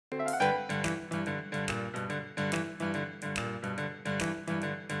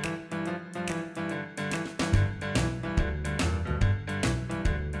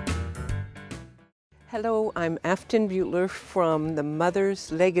Hello, I'm Afton Beutler from the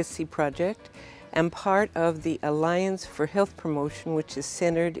Mother's Legacy Project and part of the Alliance for Health Promotion, which is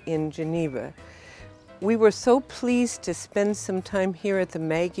centered in Geneva. We were so pleased to spend some time here at the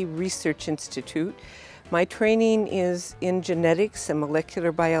MAGI Research Institute. My training is in genetics and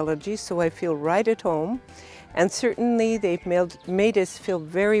molecular biology, so I feel right at home, and certainly they've made us feel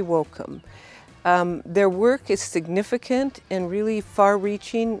very welcome. Their work is significant and really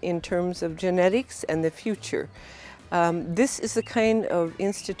far-reaching in terms of genetics and the future. This is the kind of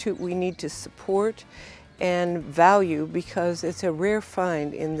institute we need to support and value because it's a rare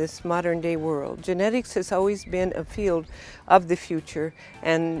find in this modern-day world. Genetics has always been a field of the future,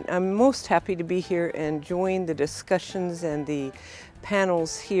 and I'm most happy to be here and join the discussions and the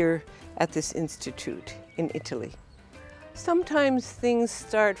panels here at this institute in Italy. Sometimes things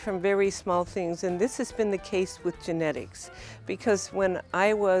start from very small things, and this has been the case with genetics, because when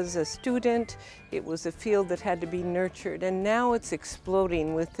I was a student, it was a field that had to be nurtured, and now it's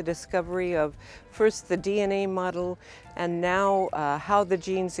exploding with the discovery of first the DNA model and now how the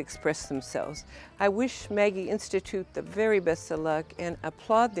genes express themselves. I wish MAGI Institute the very best of luck and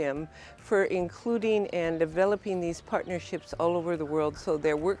applaud them for including and developing these partnerships all over the world so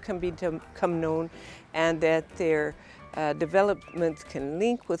their work can become known and that their developments can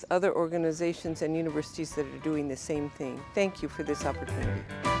link with other organizations and universities that are doing the same thing. Thank you for this opportunity.